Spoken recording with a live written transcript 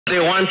they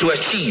want to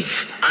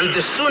achieve. And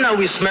the sooner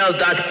we smell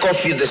that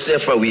coffee, the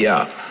safer we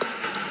are.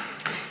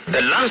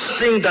 The last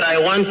thing that I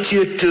want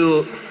you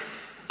to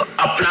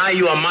apply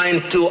your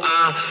mind to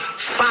are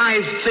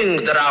 5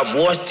 things that I've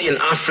watched in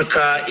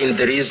Africa in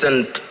the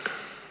recent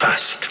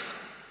past.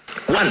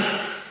 1,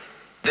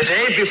 the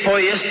day before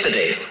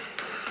yesterday,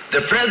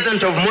 the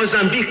president of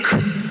Mozambique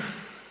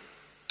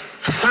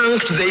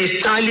thanked the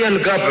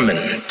Italian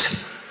government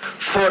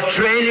for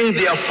training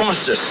their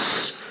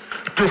forces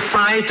to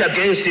fight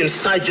against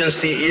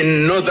insurgency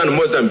in northern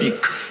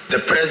Mozambique. The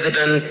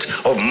president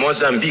of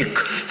Mozambique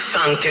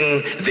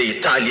thanking the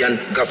Italian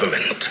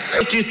government. I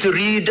want you to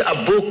read a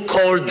book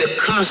called The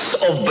Curse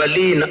of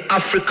Berlin,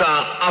 Africa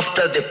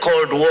After the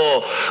Cold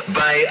War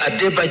by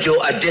Etteka.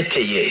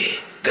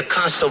 The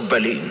Curse of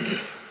Berlin.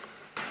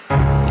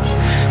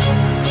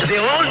 The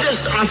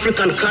oldest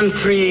African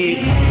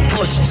country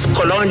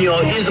post-colonial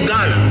is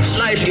Ghana,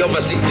 slightly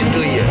over 62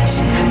 years.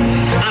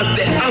 And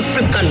the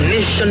African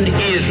nation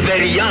is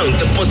very young,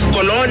 the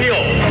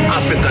post-colonial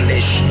African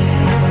nation.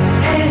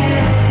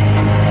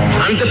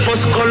 And the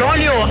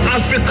post-colonial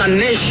African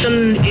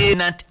nation is...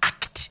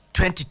 Act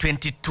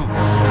 2022.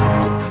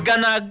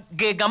 Ghana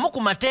gegamu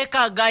ku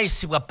mateeka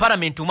agayisibwa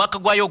Parliament omwaka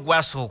gwayo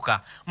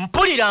gwasooka.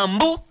 Mpulira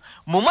mbu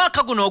mu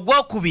mwaka guno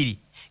ogwokubiri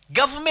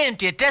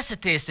Government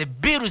eteeseteese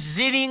bills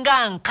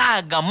ziringa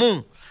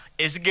 60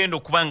 ezigenda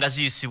okuba nga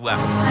ziyisibwa.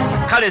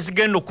 Kale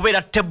zigenda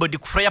okubeera tabled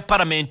ku floor ya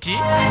Parliament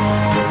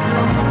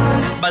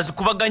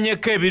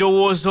bazikubaganyeko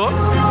ebirowoozo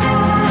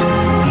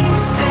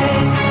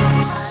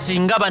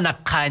singa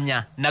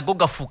banakkaanya nago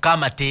gafuuka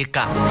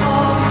amateeka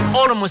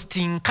almost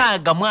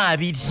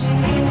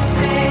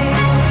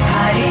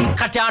 62.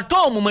 Kati ate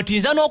omwo mwe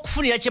tuyinza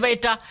n'okufunira kye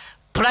bayita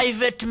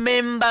private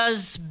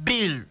members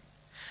bill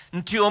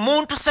nti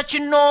omuntu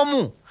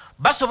ssekinnoomu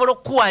basobola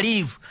okuwa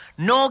leave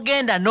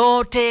n'ogenda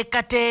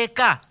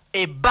n'oteekateeka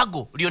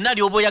ebbago lyonna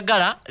ly'oba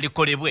oyagala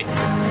likolebwe.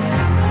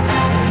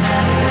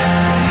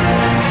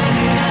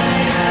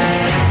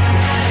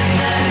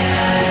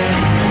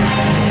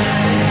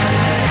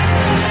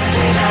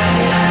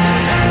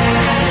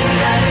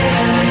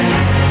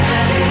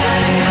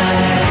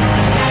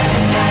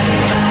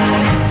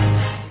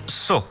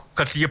 So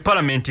kati ye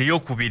Parliament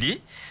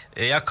ey'okubiri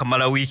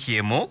eyakamala wiiki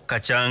emu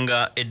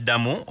kacyanga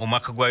eddamu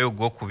omwaka gwayo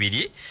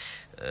ogwokubiri.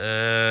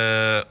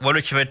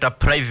 Waliwo kye bayita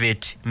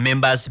private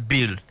members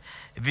bill.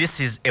 This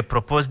is a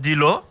proposed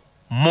law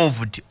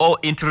moved or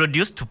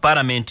introduced to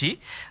Parliament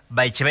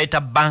by kye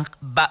bayita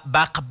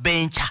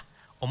backbencher,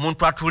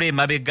 omuntu atula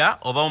emabega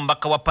oba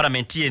omubaka wa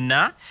Parliament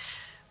yenna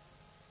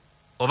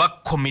oba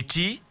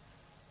committee.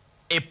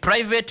 A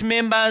private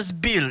members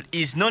bill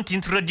is not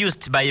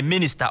introduced by a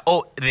minister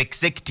or the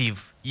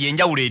executive.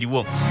 Yenjawulo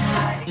eriwo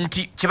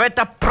nti kye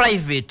bayita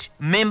private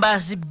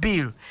members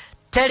bill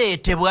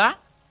teleetebwa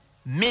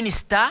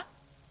minister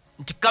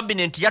nti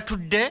cabinet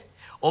yatudde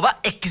oba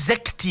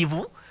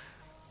executive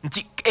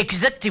nti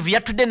executive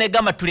yatudde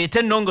negamba tuleete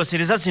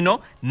ennongosereza zino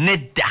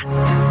nedda.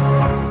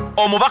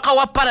 Omubaka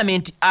wa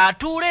Parliament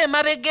atuula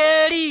emabega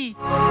eri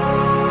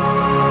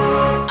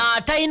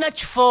atalina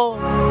kifo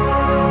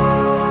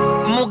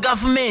mu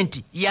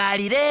government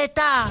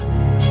yalireeta.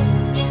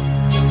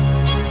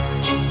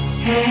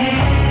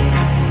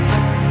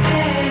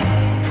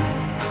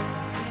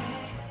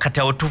 Kati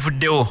awo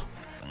tuvuddewo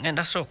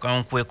ngenda sooka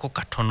nkweko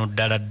katono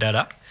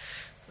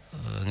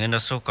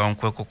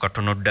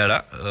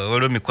ddala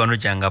waliwo mikwano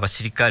gyange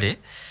abasirikale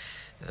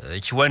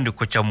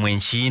ekiwandiiko kyammwe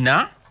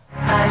nkiina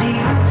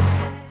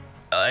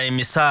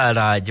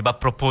emisaala gye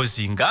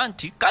baproposinga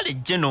nti kale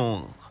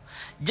jeno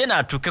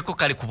atuukeko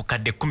kale ku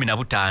bukadde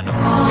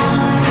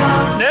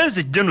 15 naye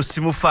nze jeno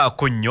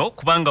simufaako nnyo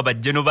kubanga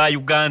bajjeno ba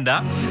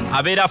Uganda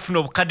abeera afuna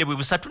obukadde bwe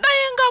 3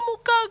 naye nga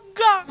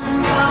mugagga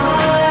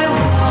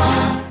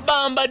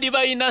bambadi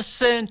balina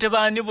ssente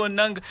baani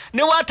bonna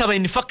ne waataba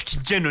in fact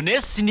jeno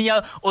naye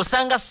senior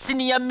osanga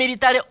senior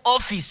military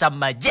officer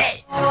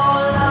maje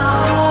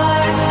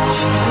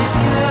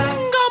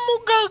nga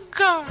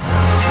mugagga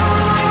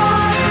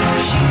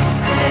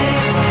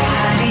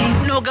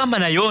n'ogamba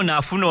naye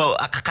onaafuna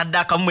akakadde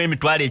akamu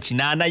emitwalo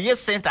 8 ye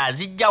ssente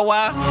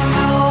azijjawa.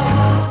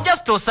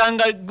 Just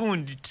osanga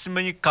gundi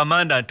simanyi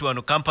commandant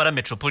wano Kampala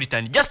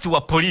Metropolitan just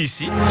wa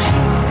police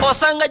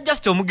osanga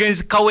just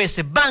omugenzi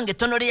Kawese bange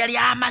tonole yali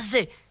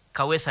amaze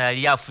Kawesa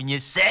yali afunye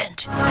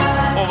sente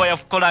oba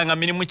yakolanga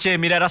mirimu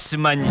kyemirala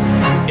simanyi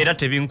era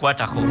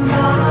tebinkwatako.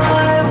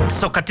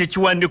 So kati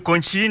ekiwandiiko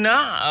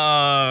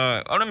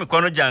nkiina ono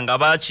mikwano gyange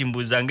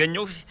abakimbuzanga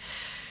ennyo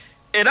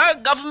era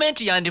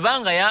government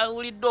yandibanga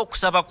yawulidde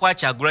okusaba kwa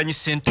Kyagulanyi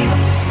sente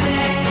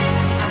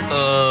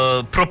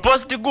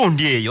proposed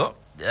gundi eyo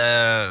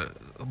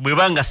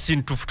bwebanga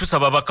sintufu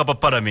tusaba bakapa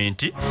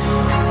Parliament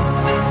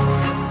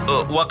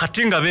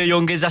wakati nga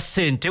beeyongeza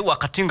sente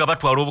wakati nga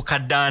batwala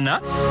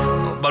obukaddaana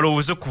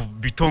balowooze ku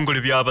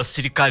bitongole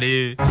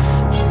by'abasirikale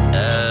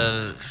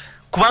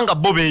kubanga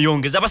bo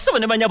beeyongeza abasabo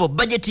ne banyabo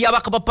budget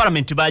y'abakapa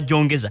Parliament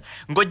bagyongeza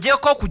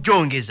ng'oggyeko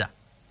okugyongeza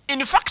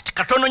in fact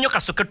katono nnyo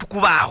kasooke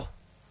tukubaawo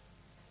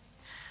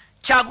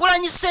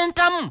Kyagulanyi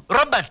sentamu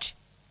Robert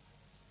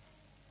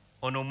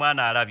ono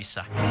omwana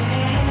alabisa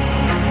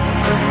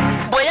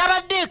bwe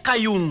yabadde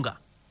Kayunga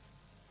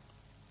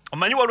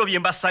omanyi waliwo bye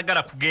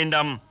mbasagala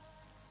kugendamu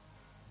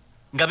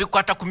nga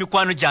bikwata ku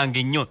mikwano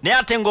gyange nnyo naye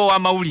ate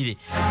ng'ow'amawulire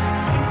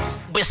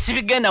bwe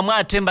sibigendamu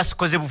ate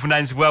mbasikoze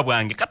buvunaanyizibwa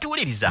bwange kati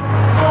wuliriza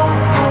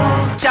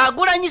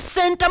Kyagulanyi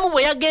Ssentamu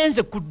bwe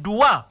yagenze ku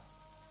dduwa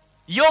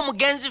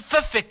y'omugenzi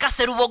Ffeffe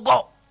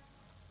Kaserubogo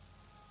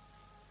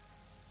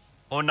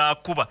ono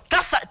akuba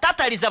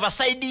tataliza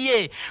basayidi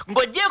ye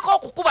ng'oggyeko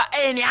okukuba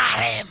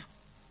NRM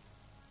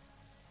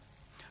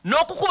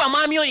n'okukuba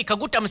mwami oli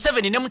Kaguta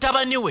Museveni ne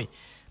mutabani we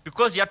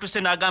because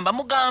yatuse n'agamba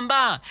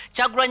mugamba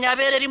Kyagulanyi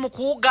abeera eri mu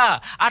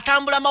kuwuga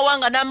atambula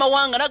amawanga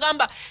n'amawanga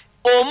n'agamba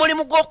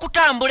omulimu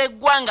gw'okutambula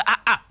eggwanga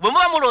bwe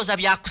muba mulowooza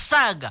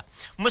byakusaaga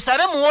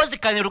musabe Muhoozi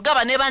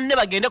Kanyarugaba ne banne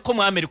bagendeko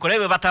mu Amerika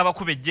olebe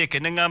batabakuba ejjeeke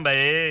ne ŋŋamba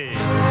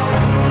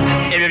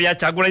ebyo bya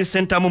Kyagulanyi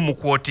Ssentamu mu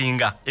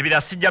kwotinga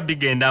ebira sijja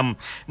bigendamu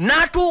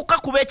n'atuuka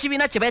ku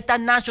b'ekibiina kye bayita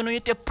National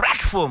Unity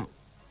Platform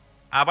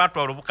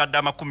abatwala obukadde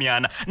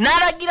 40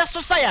 n'alagira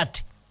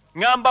society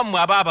ŋŋamba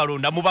mmwe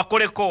abaabalonda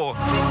mubakoleko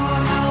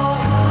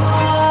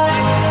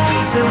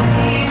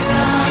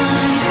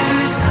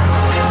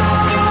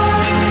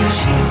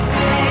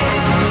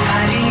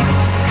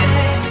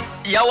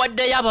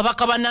yawaddeyo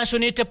ababaka ba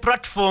National Unity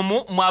Platform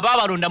mu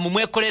abaabalonda mu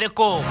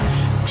mwekolereko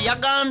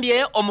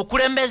yagambye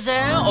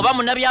omukulembeze oba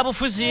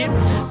munnabyabufuzi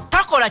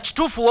takola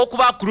kituufu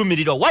w'okuba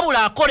akulumiriro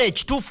wabula akola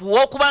ekituufu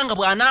w'okubanga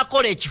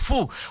bw'anaakola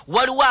ekifu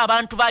waliwo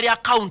abantu bali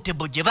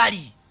accountable gye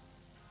bali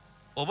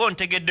oba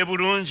ontegedde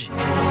bulungi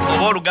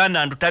oba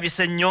oluganda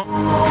ndutabise nnyo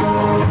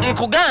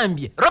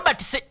nkugambye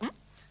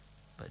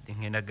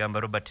ngenda gamba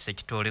Robert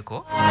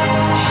Sekitoleko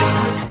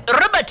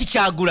Robert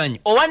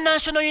Kyagulanyi owa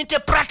National Unity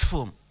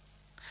Platform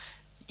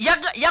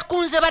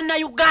yakunze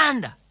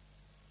bannayuganda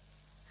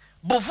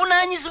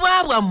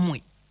buvunaanyizibwa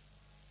bwammwe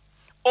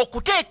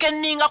okuteeka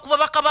enninga ku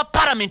babaka ba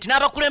parliament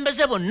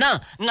n'abakulembeze bonna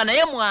nga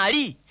naye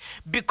mwali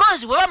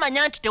because bwe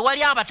bamanya nti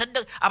tewali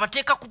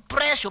abateeka ku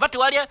pressure oba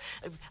tewali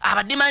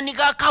abademanding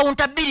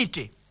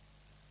accountability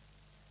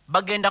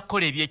bagenda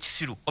kukola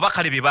ebyekisiru oba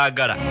kale bye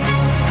baagala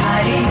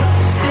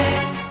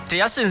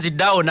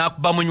teyasinzidde awo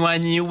n'akuba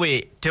munywanyi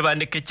we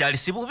Tebandeke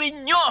Charles bubi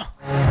nnyo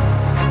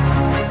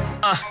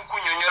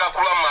kunyonyola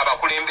kulwamu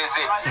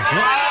abakulembeze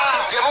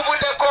gye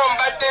buvuddeko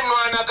mbadde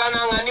nwanagana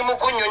nga ndi mu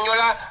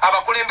kunyonyola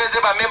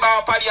abakulembeze bamemba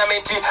wa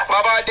paliamenti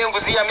babawadde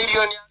enguzi ya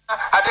miliyoni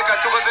ate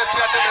katukoze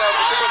tya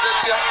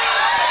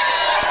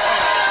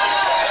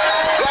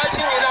lwaki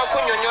nyina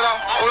kunyonyola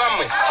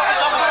kulwammwe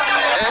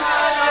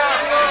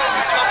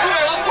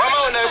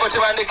wamawo nawe bwe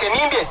Tebandeke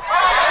nimbye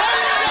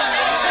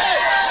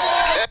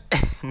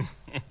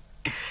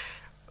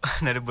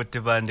nalebo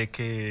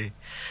Tebandeke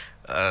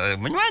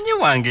munywanyi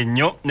wange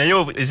nnyo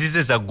naye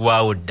ezize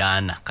zaggwawo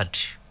ddaana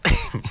kati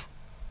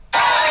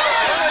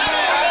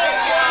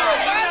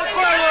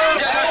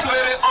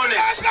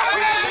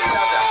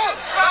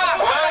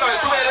kubanga bwe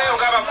tubeereyo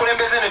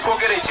ng'abakulembeze ne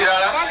twogera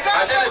ekirala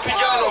ate ne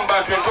tujja wano mu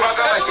bantu ne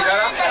tubagamba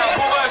kirala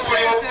tuba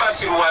tuli mu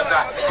basiruwaza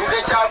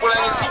nze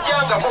Kyagulanyi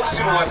sijjangako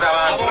okusiruwaza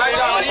abantu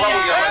najjanga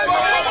kubabulira mazima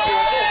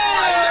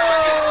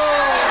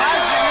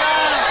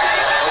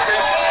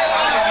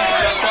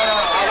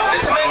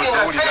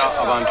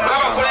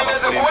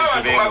abakulembeze kuba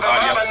abantu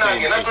bagamba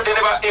bannange natudde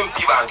ne ba MP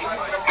bange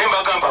ne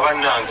mbagamba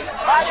bannange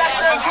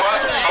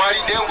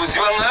mwalidde enguzi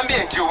baŋŋambye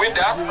nti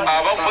owedda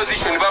aba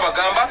opposition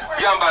babagamba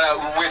yambala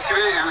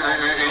wesibe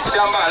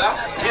ekitambaala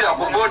gira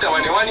ku boda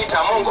wane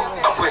wanitamongo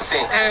bakuwe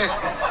sente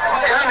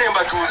era ne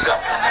mbatuuza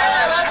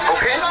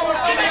okay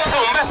so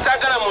mba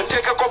saagala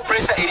munteekeko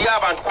pressure eri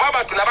abantu kuba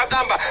abantu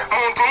nabagamba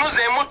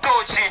muntunuzeemu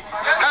ttooki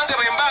nange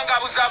bwe mbanga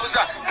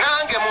abuzaabuza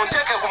nange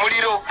munteeke ku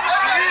muliro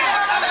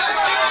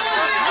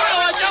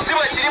si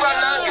bwe kiri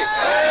bannange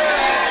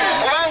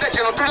kubanga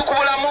kino tuli ku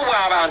bulamu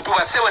bw'abantu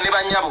basebo ne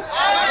banyabo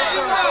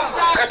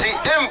kati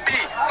MP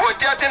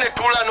bw'ojja ate ne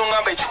tuula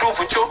n'oŋŋamba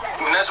ekituufu kyo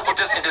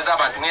nazikutte sente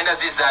z'abantu ŋŋenda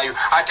zizaayo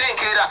ate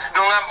enkeera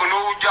n'oŋŋamba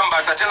n'ojja mu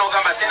bantu ate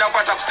n'ogamba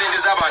sindakwata ku sente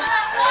z'abantu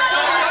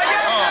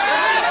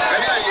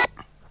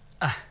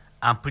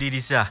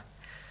ampuliriza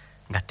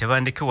nga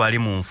Tebandeke wali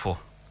mu nfo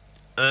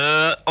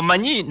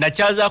omanyi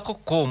nakyazaako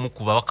ko omu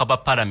ku babaka ba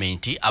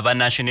palamenti aba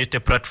National Unity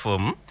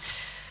Platform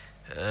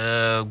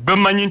gwe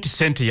mmanyi nti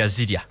sente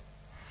yazirya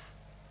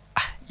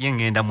ye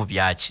ŋŋenda mu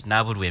byaki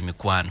n'abulwa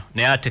emikwano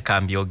naye ate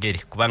kambyogere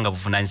kubanga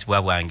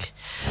buvunaanyizibwa bwange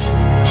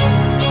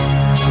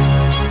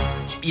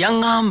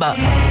yaŋŋamba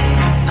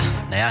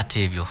naye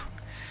ate ebyo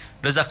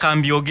ndoza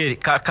kambyogere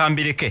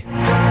kambireke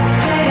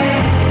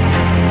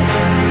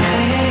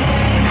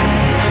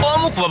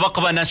omu ku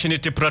babaka ba National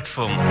Unity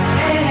Platform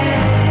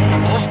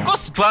of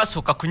course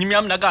twasooka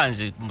kunyumyamu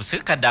naganze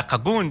musekadde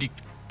akagundi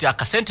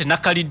akasente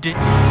nakalidde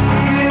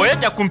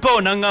oyajja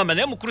kumpewo naŋŋamba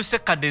naye mukulu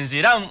Sekadde nze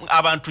era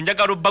abantu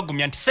njagala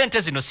obbagumya nti sente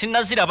zino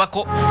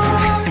sinnazirabako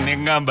ne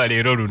ŋŋamba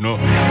leero luno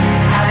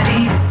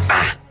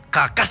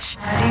kaakati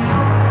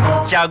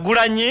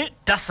Kyagulanyi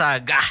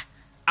tasaaga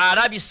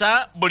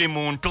alabisa buli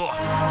muntu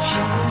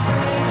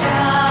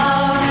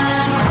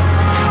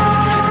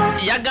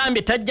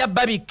yagambye tajja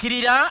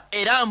babikirira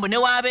era mbu ne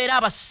wabeera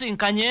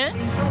abasisinkanye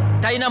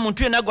talina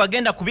muntu yenna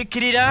gwagenda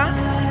kubikirira.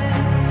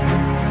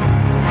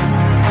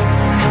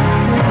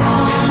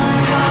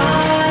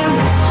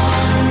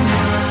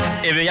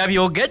 Ebyo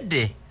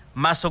yabyogedde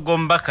maaso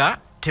g'omubaka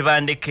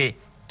Tebandeke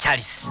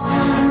Charles.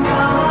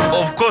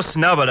 Of course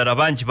n'abalala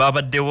bangi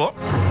babaddewo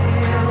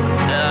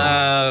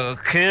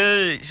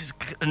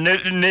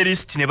ne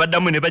list ne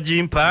baddamu ne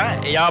bagimpa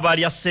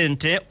ey'abalya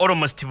ssente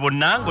almost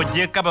bonna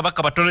ng'ogyeko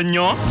ababaka batono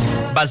nnyo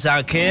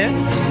Bazanke.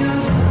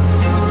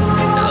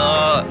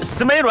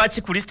 Simanyi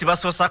lwaki ku list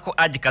basoosako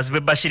Haji Kazibwe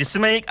Bashiri.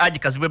 Simanyi Haji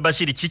Kazibwe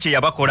Bashiri kiki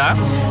yabakola.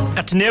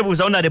 Kati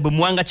neebuuza Honorable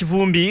Mwanga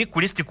Kivumbi ku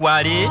list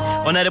kwali,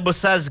 Honorable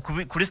Saz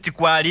ku list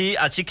kwali,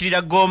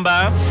 akiikirira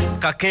Gomba,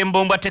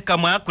 Kakembombwa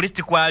Tekamwa ku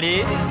list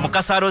kwali,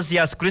 Mukasa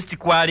Rosias ku list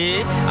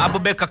kwali,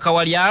 Abubeka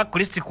Kawalya ku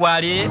list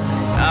kwali,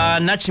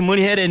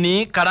 Nachimuli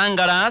Hereni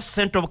Karangala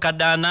Sento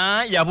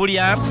Bukadana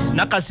yabulya,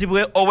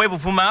 Nakazibwe Owe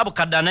Buvuma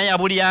Bukadana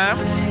yabulya,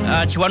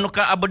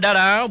 Chiwanuka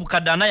Abudala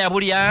Bukadana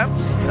yabulya,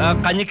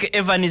 Kanyike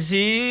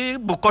Evanizi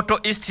Bukoto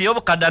East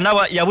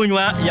Bukadana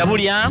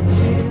yabulya,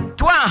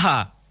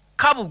 Twaha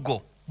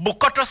Kabugo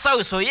Bukoto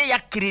South ye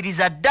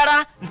yakkiririza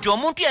ddala nti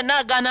omuntu yenna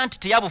agaana nti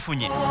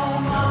teyabufunye.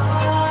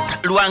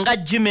 Lwanga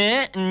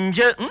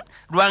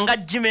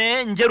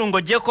Jime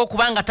Njerungo Jeko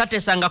kubanga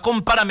tatesangako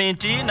mu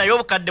palamenti naye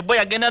obukadde bwe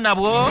yagenda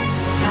nabwo.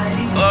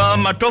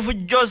 Matovu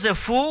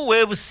Joseph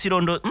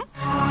Webusirondo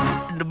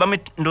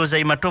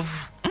ndoza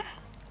Matovu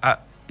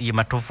ye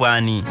Matovu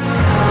ani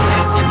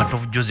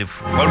Matovu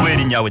Joseph waliwo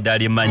erinnya we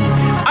dali manyi.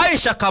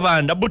 Aisha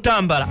Kabanda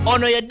Butambala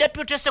ono ye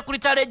Deputy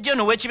Secretary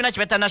General w'ekibiina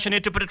kibeta National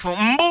Unity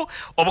Platform mbu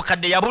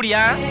obukadde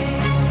yabulya.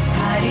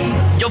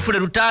 Jofule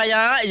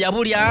Rutaya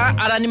yabulya,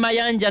 Alani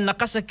Mayanja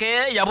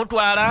Nakaseke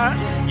yabutwala,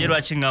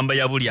 yerwa Kingamba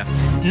yabulya.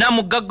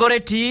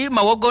 Namugagoreti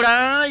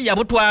Mawogora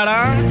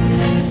yabutwala,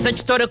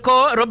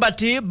 Sechitoreko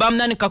Robert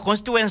Bamnanika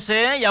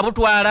constituency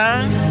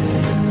yabutwala.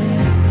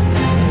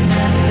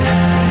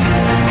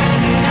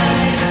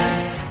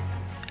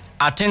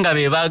 Atenga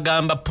be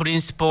bagamba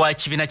principal wa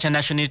kibiina kya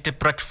National Unity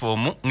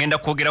Platform ngenda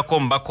kwogerako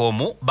mbako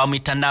omu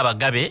bamuyita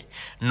n'abagabe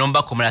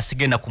nombako mulala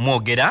sigenda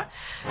kumwogera.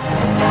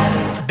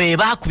 Be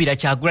bakubira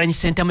Kyagulanyi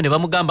Ssentamu ne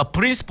bamugamba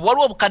principal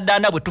waliwo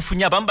obukaddaana bwe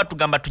tufunye, abamu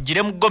batugamba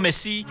tugire mu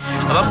Gomesi,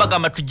 abamu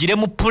bagamba tugire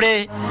mu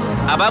Pule,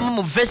 abamu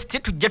mu Vesti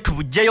tujje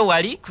tubujjeyo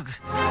wali.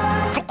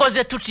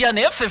 Tukoze tutya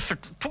naye ffe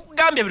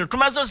tugambye bino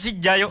tumaze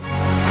ozijjayo.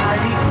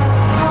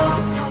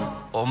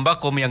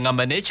 Ombaka omu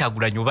yangamba naye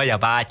Kyagulanyi oba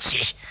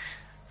yabaaki.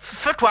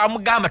 Ffe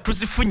twamugamba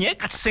tuzifunye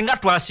kati singa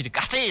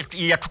twasirika ate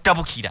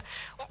yatutabukira.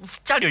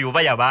 Kyali oyo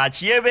oba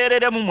yabaaki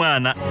yebeereremu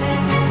mwana.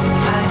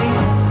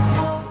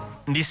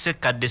 Ndise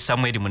Kadde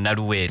Samuel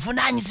Munaluweeri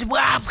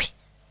vunaanyizibwa bwe.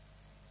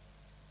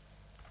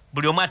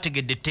 Buli omu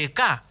ategedde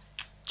etteeka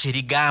kye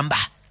ligamba.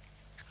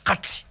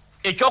 Kati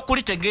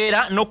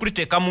ekyokulitegeera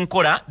n'okuliteeka mu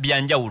nkola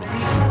byanjawulo.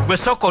 Gwe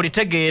sooka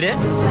olitegeere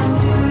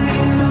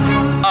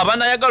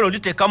abanayagala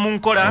oliteeka mu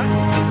nkola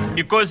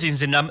because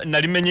nze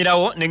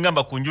nalimenyerawo ne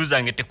ngamba ku nju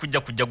zange tekujja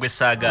kujja gwe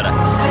saagala.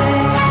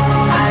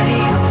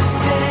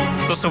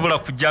 Tosobola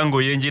kujja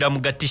ng'oyenjera mu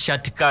ga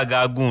t-shirt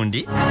kaaga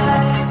agundi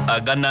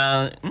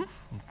agana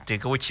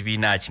teekawo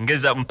kibiina ki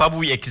ngeza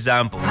mpabu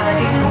example.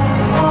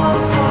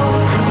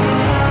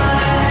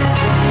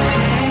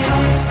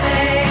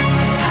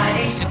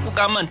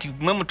 Sikugamba nti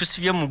mwe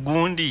mutusibye mu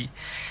gundi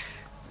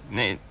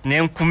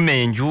n'enkuuma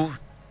enju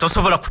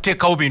tosobola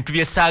kuteekawo bintu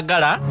bye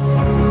saagala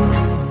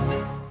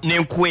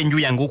n'enkuwa enju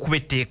yange okuba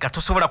etteeka.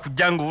 Tosobola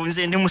kujja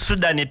nze ndi mu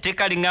Sudan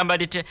etteeka lingamba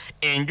lite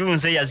enju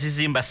nze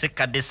yazizimba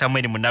Ssekadde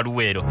Samuel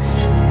Munaluweero.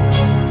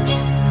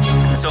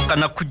 Nsooka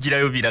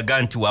nakugirayo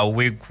biraga nti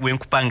waawe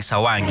wenkupangisa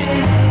wange.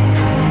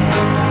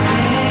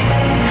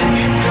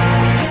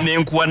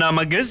 Nenkuwa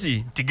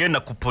n'amagezi tigenda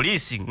ku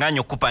poliisi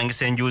ng'anya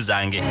okupangisa enju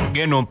zange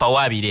genda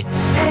ompawaabire.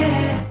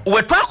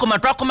 We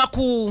twakoma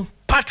ku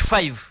part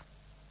 5.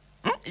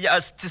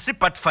 Si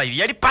part 5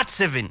 yali part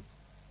 7.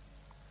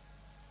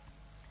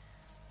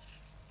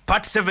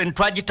 Part 7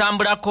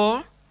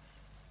 twagitambulako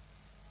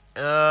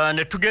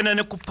ne tugenda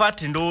ne ku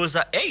part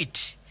ndowooza 8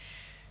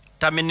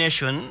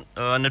 termination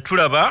ne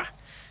tulaba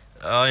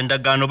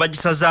endagaano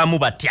bagisazaamu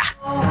batya.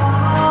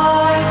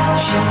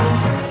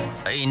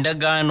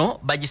 Endagaano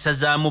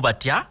bagisazaamu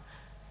batya.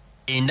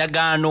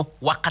 Endagaano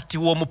wakati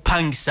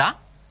w'omupangisa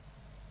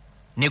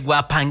ne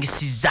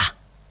gwapangisizza.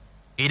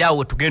 Era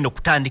awo tugenda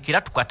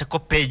okutandikira tukwateko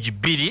page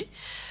 2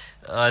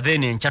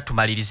 then enkya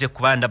tumalirize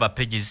kuba ndaba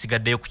page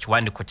zisigaddeyo ku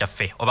kiwandiiko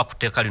kyaffe oba ku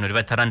tteeka lino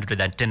libata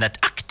Land and Tenant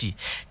Act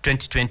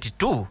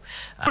 2022.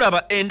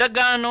 Tulaba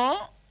endagaano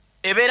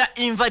ebeera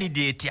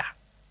invalidate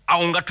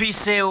awo nga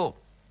tuyiseewo.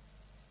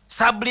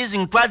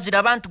 Subleasing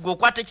twaziraba nti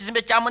gw'okwata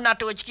ekizimbe kya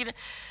munaate wekikire.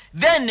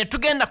 Then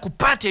tugenda ku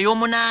part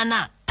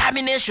ey'omunaana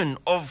termination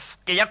of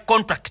eya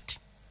contract.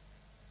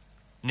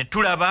 Ne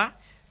tulaba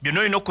byonna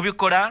olina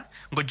okubikola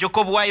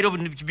ng'oggyeko obuwaayiro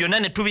byonna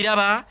ne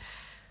tubiraba.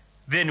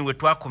 Then we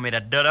twakomera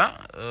ddala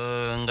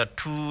nga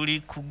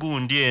tuli ku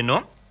gundi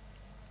eno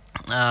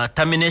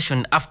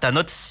termination after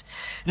notice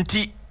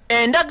nti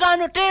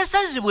endagaano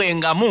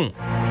teesazibwengamu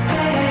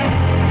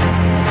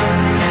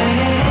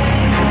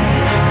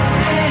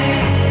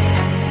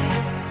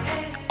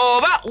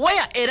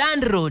where a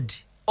landlord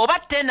or a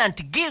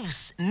tenant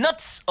gives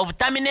notice of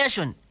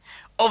termination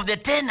of the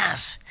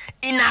tenants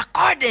in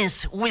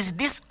accordance with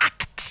this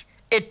act,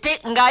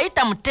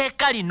 ngaita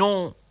muteka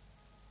lino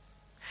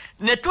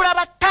ne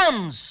tulaba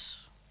terms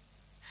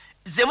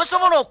ze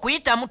musobola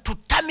okuyitamu to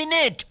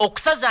terminate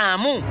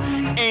okusazaamu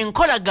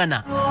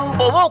enkolagana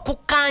oba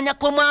okukkaanya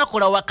kwe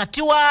mwakola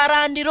wakati wa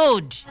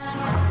landlord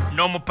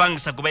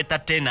n'omupangisa gwe bayita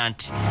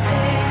tenant.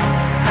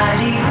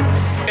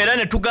 Era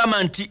ne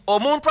tugamba nti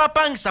omuntu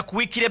apangisa ku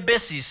weekly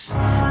basis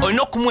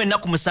olina okumuwa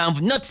ennaku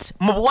 7 not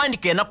mu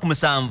buwandiike ennaku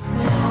 7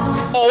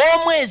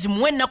 ow'omwezi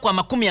muwe ennaku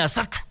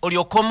 30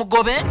 olyoka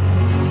omugobe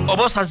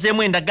oba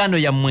osazeemu endagaano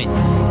yammwe.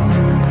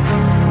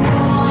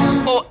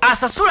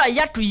 Asasula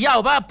yatu ya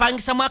oba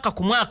apangisa mwaka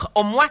ku mwaka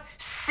omuwa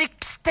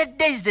 60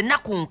 days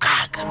ennaku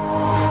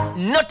 6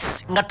 not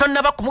nga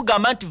tonnaba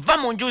kumugamba nti va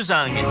mu nju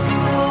zange.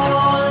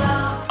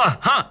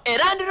 A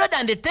landlord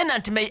and a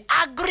tenant may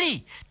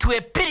agree to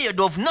a period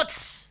of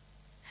notice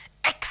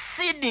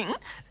exceeding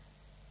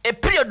the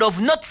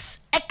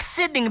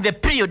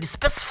period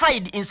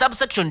specified in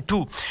subsection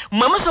 2.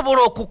 Mwe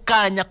musobola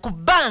okukkaanya ku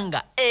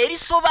bbanga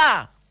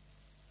erisoba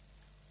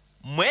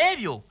mu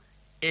ebyo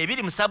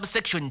ebiri mu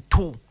subsection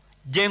 2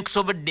 gye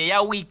nkusobodde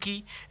eya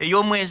wiiki,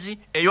 ey'omwezi,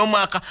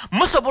 ey'omwaka,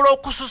 musobola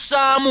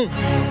okususaamu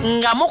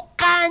nga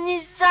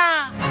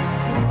mukkaanyiza.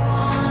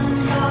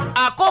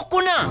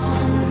 Akokuna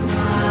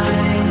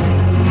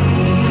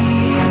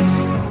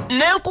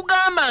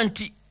nenkugamba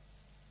nti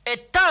a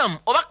term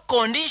oba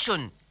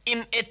condition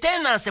in a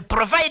tenancy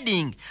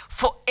providing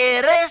for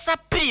a lesser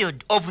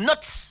period of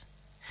notice.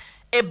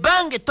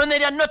 Ebbanga ettono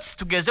erya notice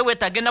tugeze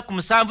weetaaga ennaku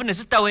 7 ne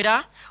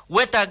zitawera,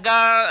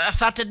 weetaaga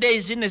 30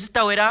 days ne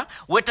zitawera,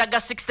 weetaaga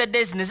 60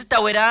 days ne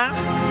zitawera.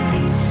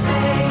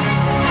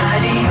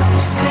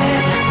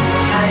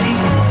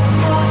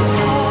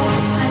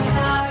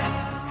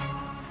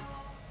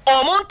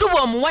 Omuntu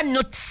bw'omuwa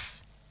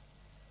notice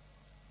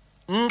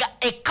nga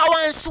ekka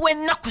wansi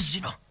w'ennaku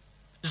zino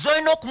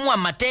z'olina okumuwa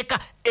amateeka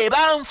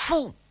eba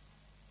nfu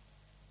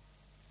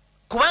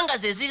kubanga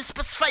ze ziri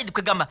specified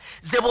kwegamba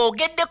ze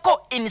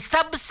boogeddeko in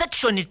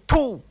subsection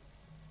 2.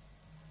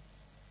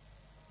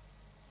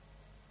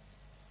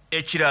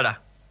 Ekirala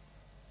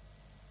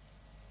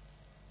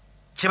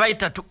kye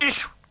bayita to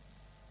issue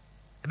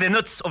the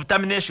notice of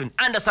termination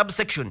under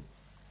subsection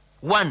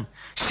 1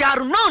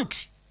 shall not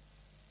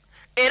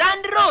a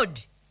landlord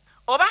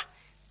oba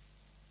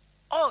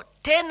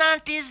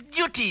tenant's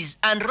duties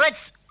and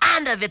rights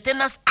under the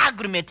tenant's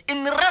agreement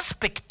in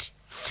respect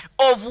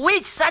of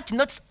which such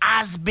notice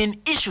has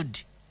been issued.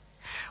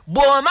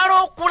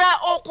 Bw'omala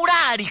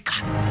okulaalika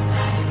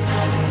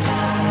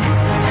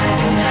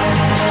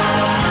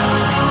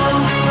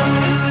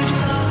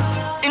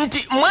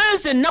nti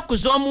mwezi ennaku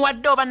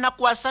z'omuwadde oba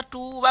nnaku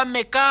 3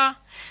 bameka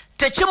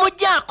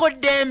tekimugyaako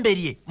ddembe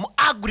lye mu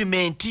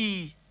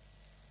agreementi.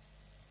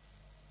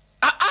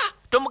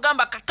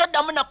 Tomugamba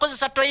katoddamu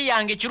nakozesa toyi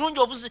yange kirungi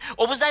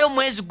obuzayo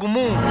mwezi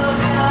gumu.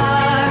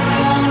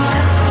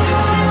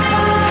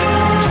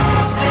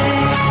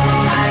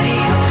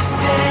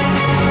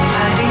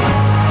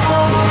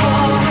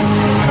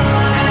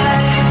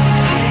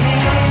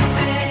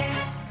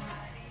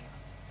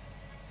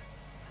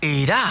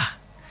 Era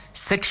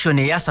section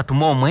eya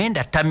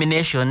 39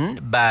 termination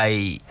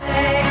by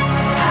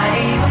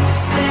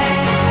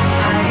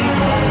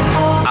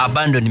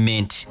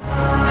abandonment.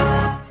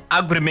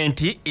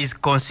 Agreement is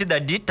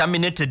considered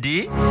terminated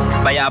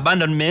by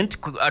abandonment.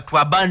 To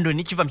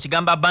abandon kiva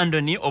mukigamba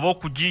abandon oba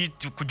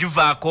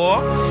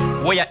kugivaako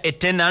where a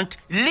tenant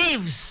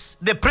leaves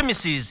the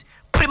premises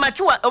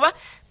premature oba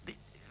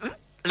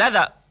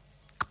rather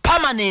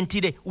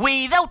permanently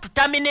without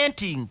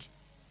terminating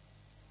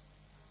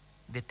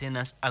the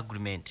tenant's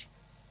agreement.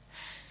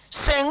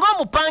 Senga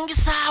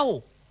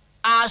omupangisaawo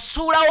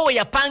asuulawo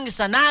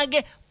yapangisa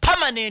naage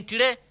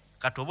permanently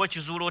kati oba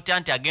okizuula otya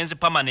nti agenze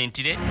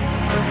permanently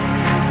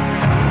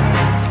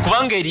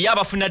kubanga eri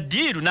abafuna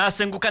diiru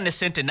n'asenguka ne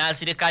sente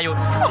n'azirekayo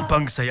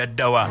ompangisa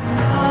yaddawa.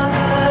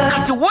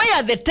 Kati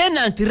where the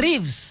tenant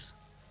leaves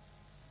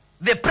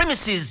the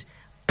premises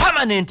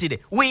permanently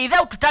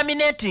without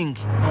terminating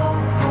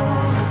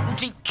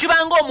nti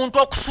kibanga omuntu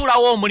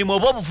okusuulawo omulimu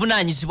oba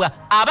obuvunaanyizibwa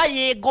aba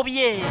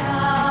yeegobye.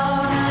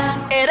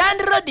 A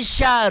landlord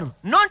shall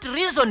not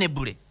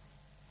reasonably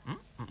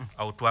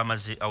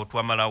awo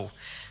twamalawo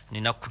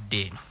nina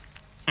kudde eno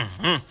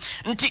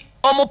nti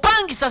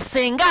omupangisa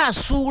senga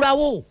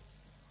asuulawo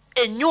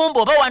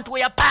ennyumba oba wantu we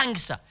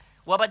yapangisa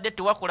wabadde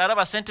tewakola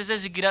alaba sente ze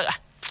zigira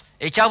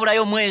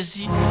ekyabulayo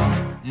mwezi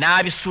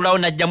n'abisuulawo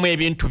n'ajjamu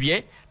ebintu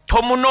bye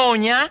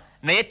tomunoonya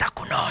naye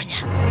takunoonya.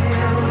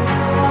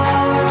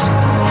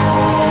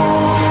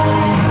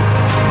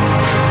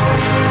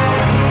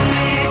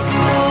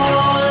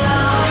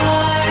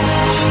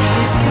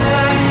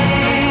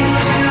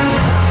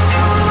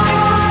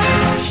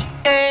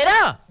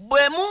 Era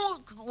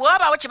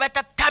wabaawo kye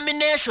bayita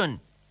termination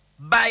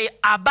by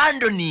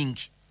abandoning.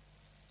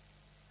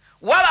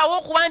 Wabaawo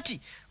okuba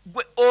nti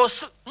gwe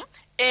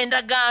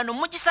endagaano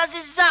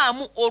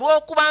mugisazizaamu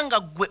olw'okubanga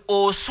gwe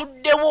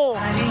osuddewo.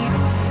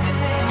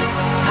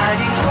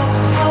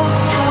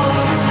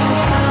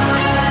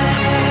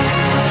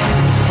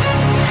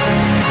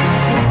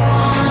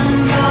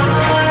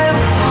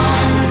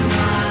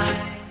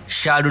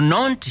 shall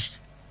not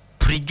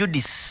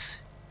prejudice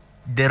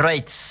the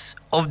rights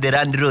of the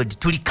landlord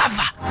to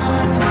recover.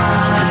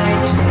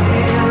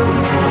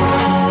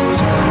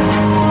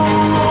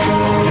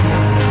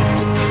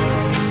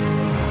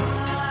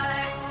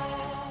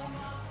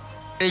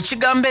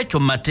 Ekigambo ekyo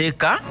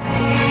mateeka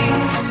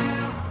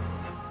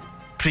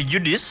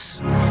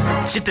prejudice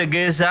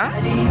kitegeeza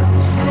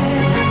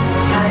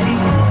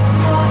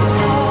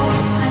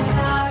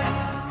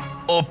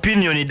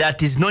opinion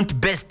that is not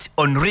based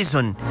on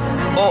reason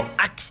or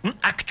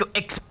actual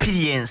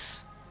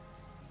experience.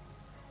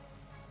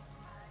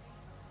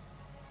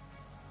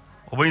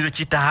 Oboyinza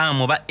okiyita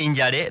harm oba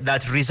injury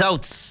that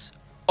results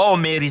or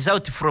may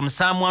result from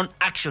someone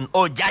action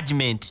or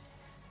judgment.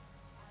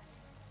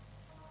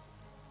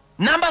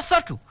 Number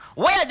 3,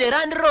 where the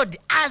landlord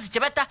has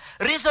a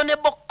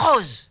reasonable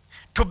cause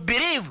to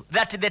believe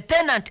that the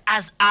tenant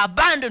has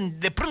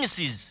abandoned the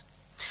premises.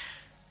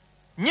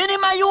 Nyini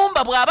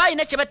mayumba bwaba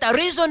ina chebeta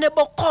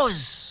reasonable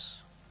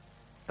cause,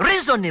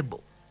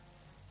 reasonable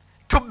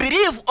to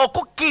believe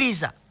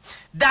okukiriza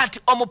that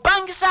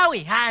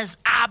omupangisawe has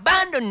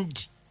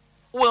abandoned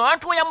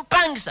wantu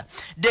yamupangisa.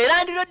 The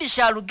landlord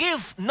shall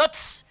give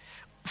notice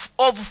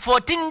of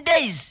 14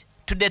 days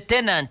to the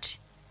tenant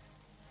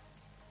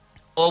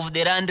of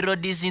the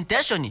landlord's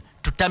intention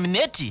to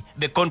terminate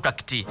the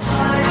contract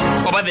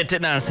over the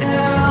tenancy.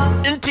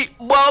 Nti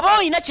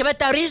bwaba ina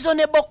chebeta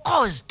reasonable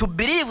cause to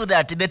believe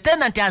that the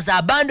tenant has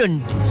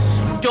abandoned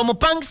nti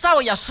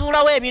omupangisawo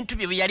yasuulawo ebintu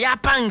bye yali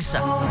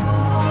apangisa.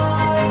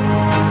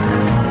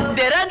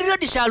 The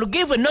landlord shall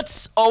give a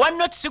notice or one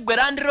notice to the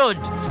landlord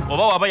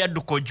oba waba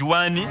yadduka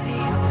ojuwani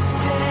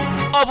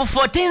of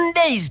 14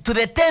 days to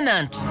the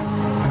tenant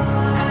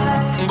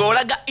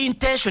ng'olaga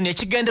intention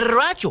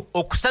ekigendererwa kyo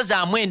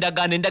okusazaamu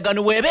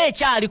endagaano weeba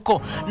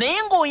ekyaliko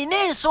naye ng'olina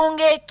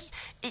ensonga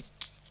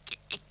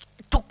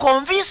to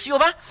convince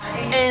oba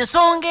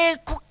ensonga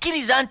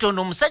ekukkiriza nti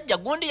ono omusajja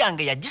gundi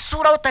yange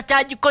yagisuulawo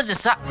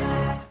takyagikozesa.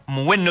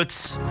 Muwe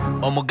notice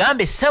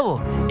omugambe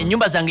ssebo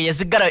ennyumba zange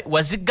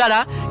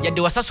wazigala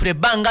yadde wasasula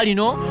ebbanga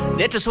lino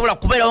naye tesobola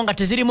kubeerawo nga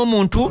tezirimu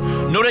muntu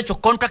n'olwekyo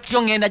contract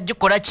yo ngenda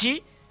gikola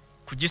ki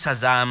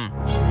kugisazaamu.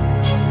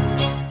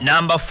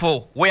 Number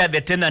 4, where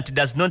the tenant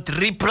does not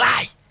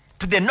reply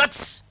to the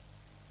notice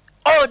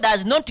or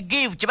does not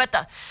give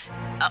chibata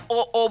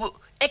or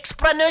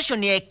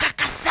explanation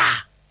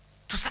kakasa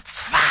to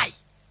satisfy.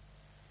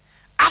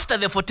 After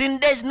the 14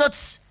 days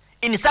notice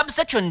in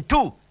subsection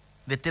 2,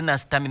 the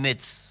tenant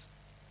terminates.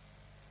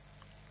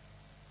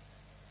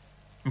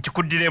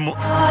 Nkikudiremu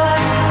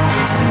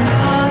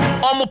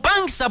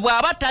omupangisa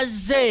bw'aba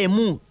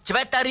tazzeemu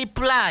kibata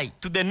reply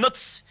to the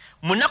notice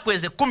munaku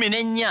eze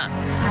 14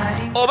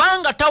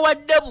 obanga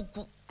tawadde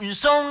buku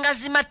nsonga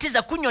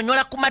zimatiza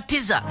kunyonyola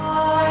kumatiza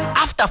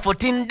after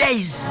 14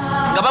 days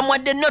nga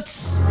bamuwadde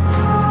notice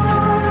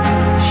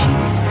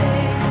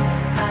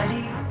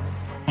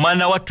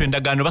mwana wattu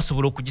endagaano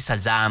basobola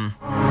okugisazaamu.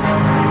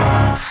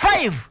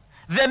 5,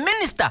 the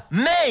minister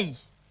may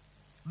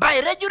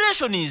by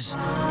regulations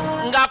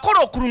ng'akola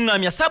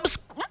okulungamya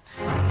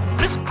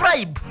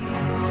prescribe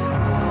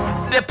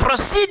the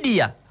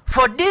procedure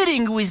for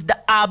dealing with the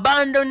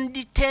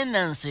abandoned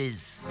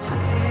tenancies.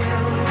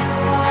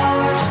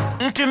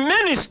 Nti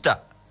minister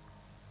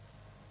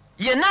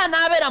yenna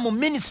anabeera mu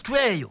ministry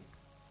eyo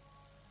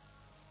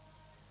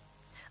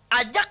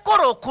ajja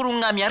kukola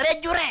okulungamya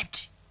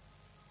regulate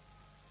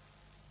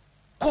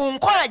ku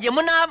nkola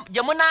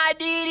gye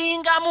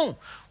munaadiiringamu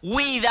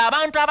with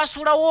abantu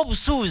abasuulawo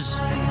obusuuzi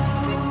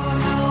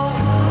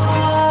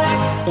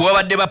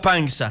wabadde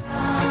bapangisa.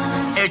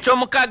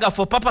 Ekyomukaaga,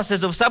 for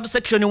purposes of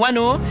subsection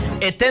 1,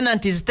 a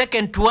tenant is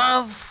taken to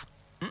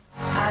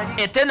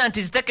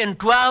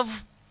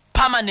have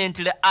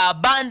permanently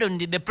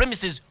abandoned the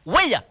premises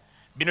where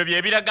bino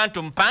byebiraga nti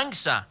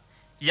omupangisa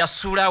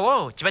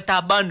yasuulawo kibeta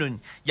abandon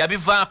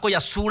yabivaako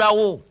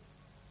yasuulawo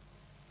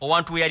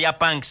owantu we yali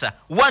apangisa.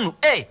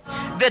 1A,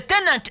 the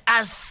tenant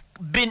has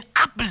been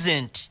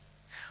absent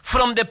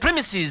from the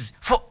premises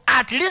for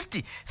at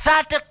least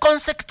 30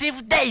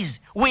 consecutive days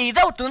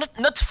without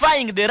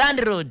notifying the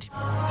landlord,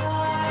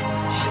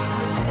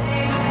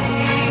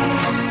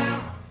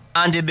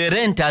 and the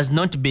rent has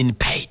not been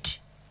paid.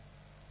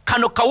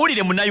 Kano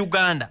kawulire muna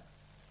Uganda.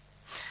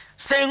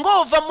 Senga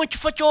ova mu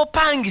kifo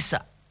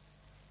ky'opangisa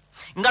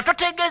nga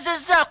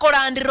totegeezezzaako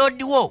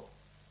landlord wo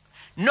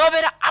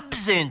nobeera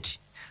absent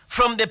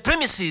from the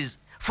premises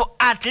for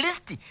at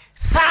least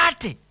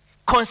 30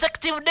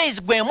 consecutive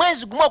days gwe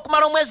mwezi gumu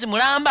okumala omwezi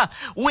mulamba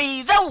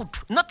without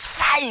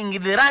notifying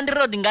the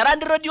landlord nga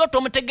landlord yo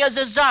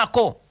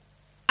tomutegeezezzaako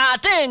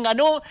ate nga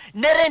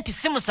ne rent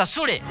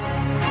simusasule.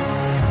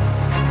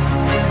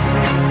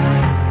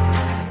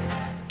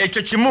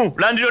 Ekyo kimu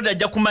landlord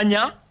ajja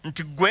kumanya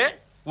nti gwe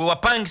we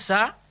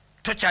wapangisa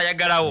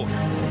tokyayagalawo.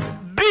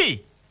 B,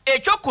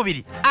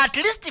 ekyokubiri, at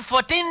least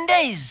 14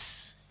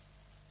 days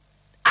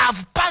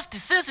have passed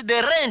since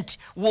the rent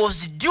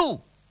was due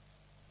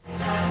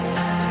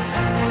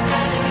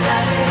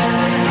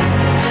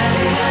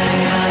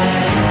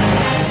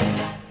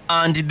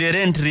and the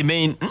rent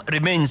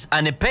remains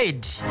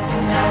unpaid,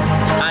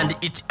 and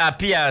it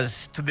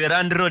appears to the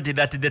landlord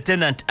that the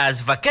tenant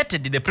has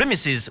vacated the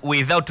premises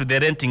without the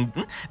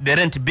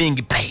rent being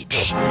paid.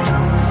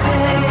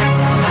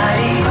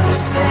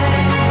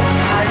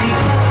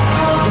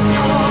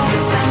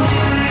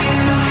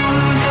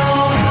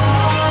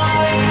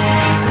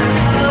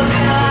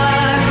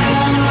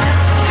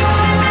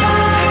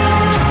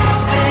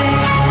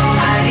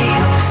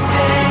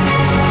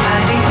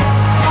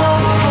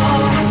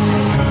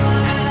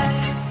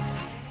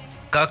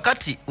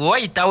 Kakati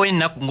wayitawo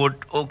ennaku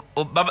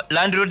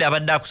landlord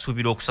abadde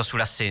akusuubira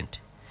okusasula ssente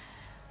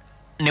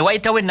ne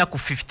wayitawo ennaku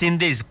 15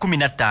 days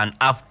 15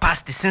 have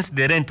passed since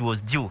the rent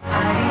was due.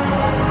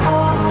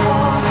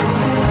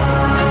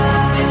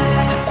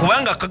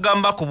 Kubanga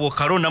kagambako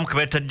bw'okalondamu ke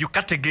bayita due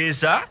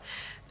kategeeza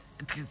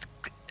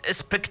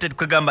expected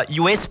kwegamba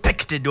you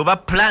expected oba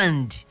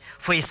planned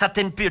for a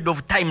certain period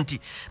of time ti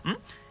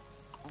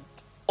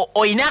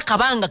oyina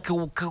akabanga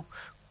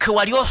ke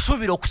wali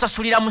osuubira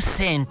okusasuliramu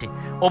ssente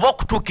oba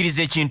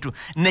okutuukiriza ekintu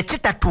ne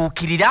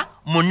kitatuukirira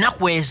mu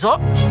nnaku ezo,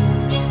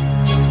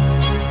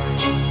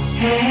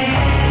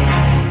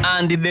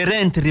 and the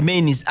rent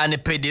remains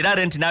unpaid, era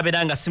rent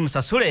n'abeera nga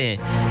simusasule,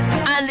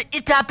 and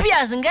it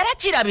appears ngera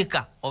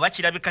kirabika oba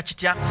kirabika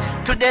kitya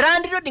to the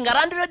landlord nga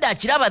landlord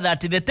akiraba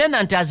that the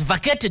tenant has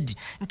vacated,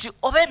 nti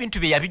oba ebintu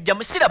bye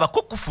yabijjamu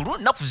sirabako kufulu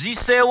nnaku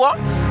ziiseewo,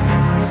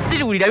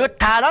 siriwulirayo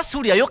ttaala,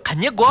 siwulirayo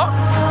kanyego,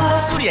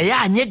 siwulirayo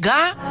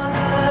anyega,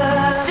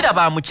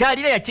 siraba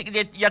amukyalira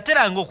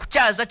yateranga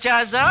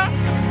okukyaza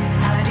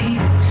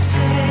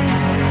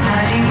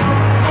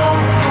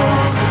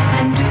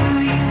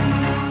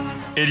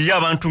eriyo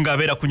abantu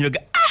ng'abeera kunyiga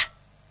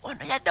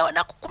ono yadda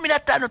wanaku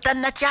 15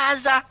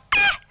 tannakyaza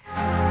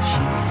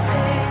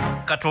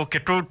katooke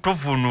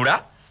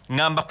tovunula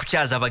ngamba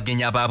kukyaza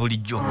abagenyi aba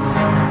bulijjo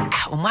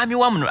omwami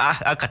wamuno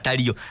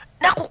akataliyo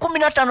naku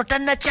 15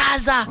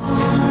 tannakyaza.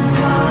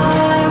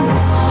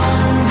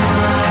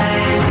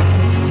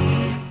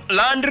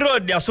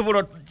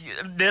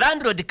 The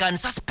landlord can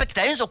suspect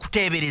ayinza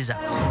okuteebereza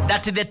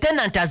that the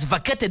tenant has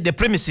vacated the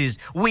premises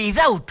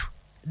without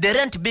the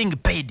rent being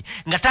paid,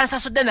 nga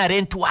tansasudde na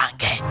rent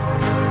wange.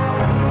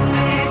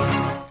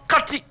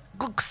 Kati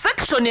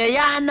section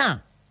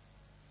eyana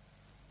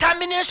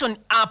termination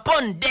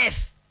upon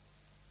death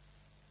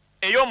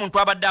ey'omuntu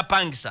abadde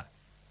apangisa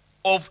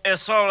of a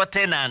sole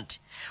tenant,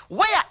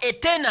 where a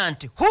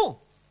tenant who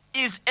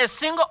is a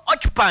single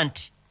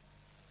occupant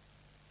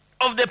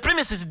of the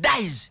premises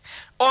dies,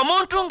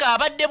 omuntu nga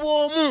abadde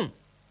bw'omu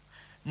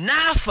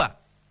n'afa,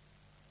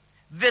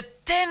 the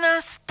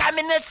tenant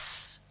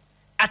terminates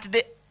at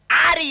the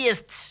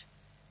earliest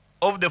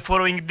of the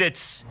following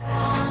dates.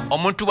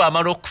 Omuntu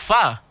bw'amala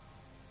okufa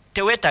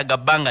teweetaaga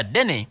bbanga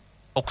ddene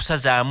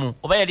okusazaamu,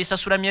 oba yali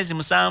sasula myezi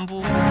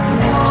 7.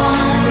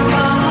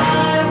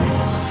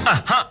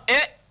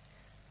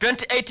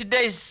 28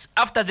 days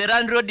after the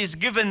landlord is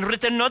given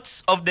written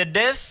notes of the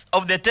death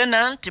of the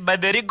tenant by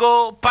the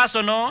legal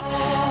personal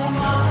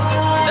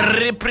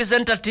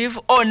representative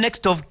or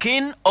next of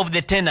kin of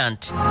the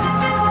tenant.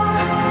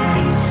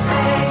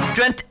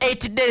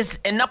 28 days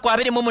ennaku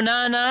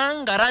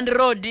 28 nga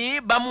landlord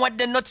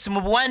bamuwadde notice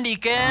mu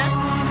buwandiike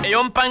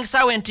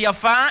ey'omupangisa we nti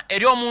yafa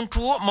eri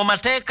omuntu mu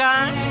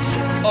mateeka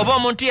oba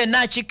omuntu yenna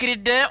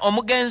akiikiridde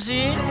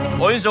omugenzi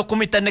oyinza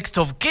okumuyita next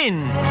of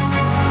kin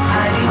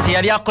nti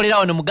yali akolera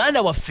wano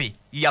muganda waffe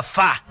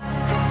yafa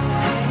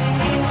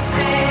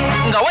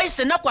nga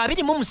wayise ennaku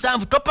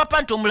 27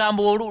 topapa nti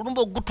omulambo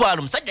olumba ogutwala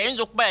omusajja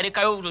ayinza okuba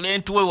yalekayo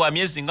lentu we wa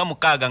myezi nga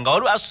 6 nga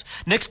waliwo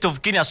next of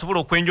kin asobola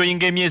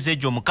okwenjoyinga emyezi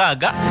egyo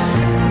 6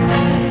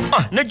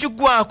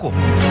 negigwako.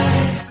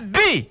 B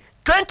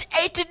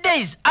 28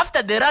 days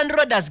after the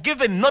landlord has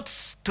given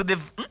notice to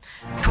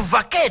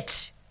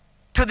vacate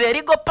to the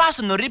legal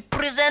personal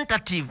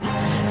representative,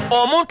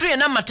 omuntu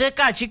yenna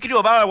mateeka akiikirira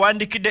oba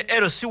wawandikidde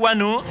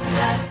LC1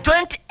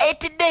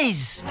 28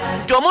 days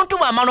nti omuntu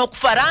bw'amala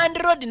okufa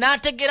landlord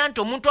n'ategeera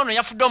nti omuntu ono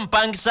yafudde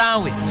omupangisa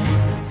we,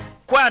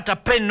 kwata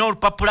pen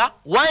n'olupapula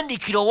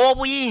wandiikira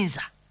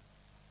ow'obuyinza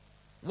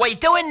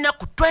wayitewo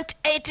ennaku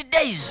 28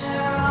 days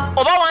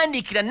oba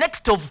wandiikira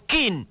next of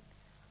kin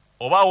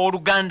oba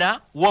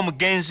w'oluganda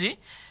w'omugenzi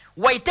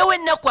wayitewo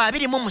ennaku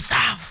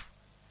 27.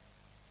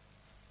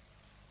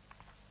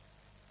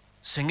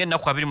 Singa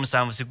ennaku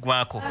 27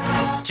 ziggwako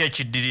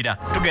kyekiddirira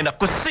tugenda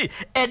ku C,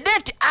 a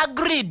date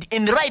agreed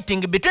in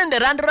writing between the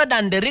landlord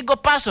and the legal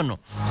personal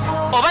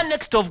oba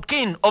next of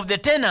kin of the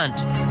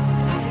tenant.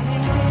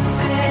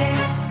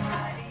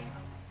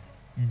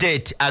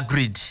 Date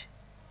agreed,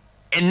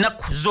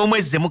 ennaku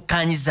z'omwezi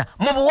zemukkaanyiza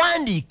mu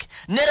buwandiike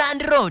ne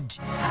landlord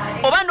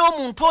oba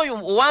n'omuntu oyo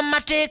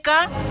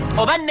ow'amateeka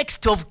oba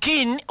next of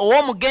kin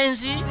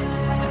ow'omugenzi.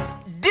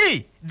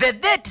 D, the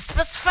date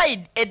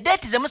specified, a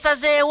date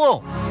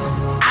zemusazeewo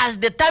as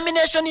the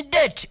termination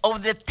date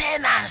of the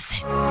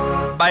tenancy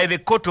by the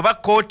court oba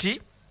court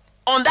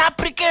on the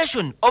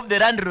application of the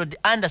landlord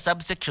under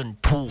subsection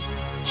 2.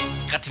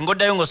 kati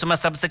ngoddayo ng'osoma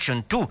subsection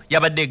 2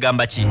 yabadde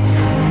egamba ki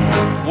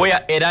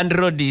where a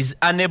landlord is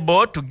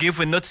unable to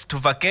give a notice to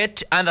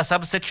vacate under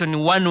subsection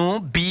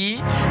 1b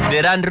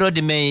the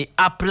landlord may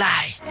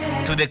apply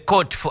to the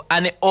court for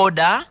an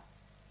order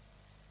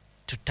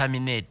to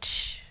terminate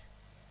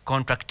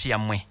contract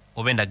yammwe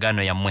oba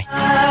endagaano yammwe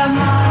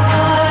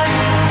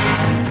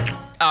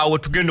awo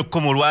tugenda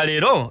okukoma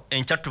olwaleero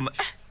enkyatuma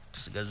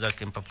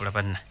tusigazaako empapula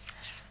banna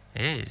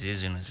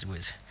zino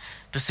ziweze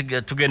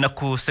tugenda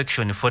ku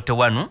section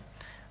 41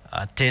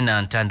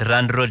 tenant and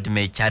landlord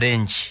may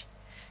challenge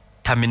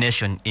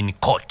termination in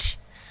court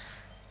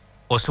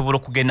osobola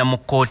okugenda mu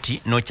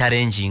kooti no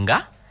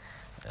challenginga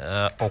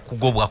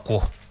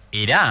okugobwako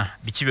era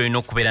biki byolina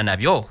okubeera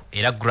nabyo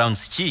era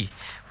grounds ki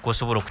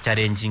kosobola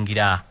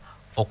okuchallengingira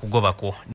okugobako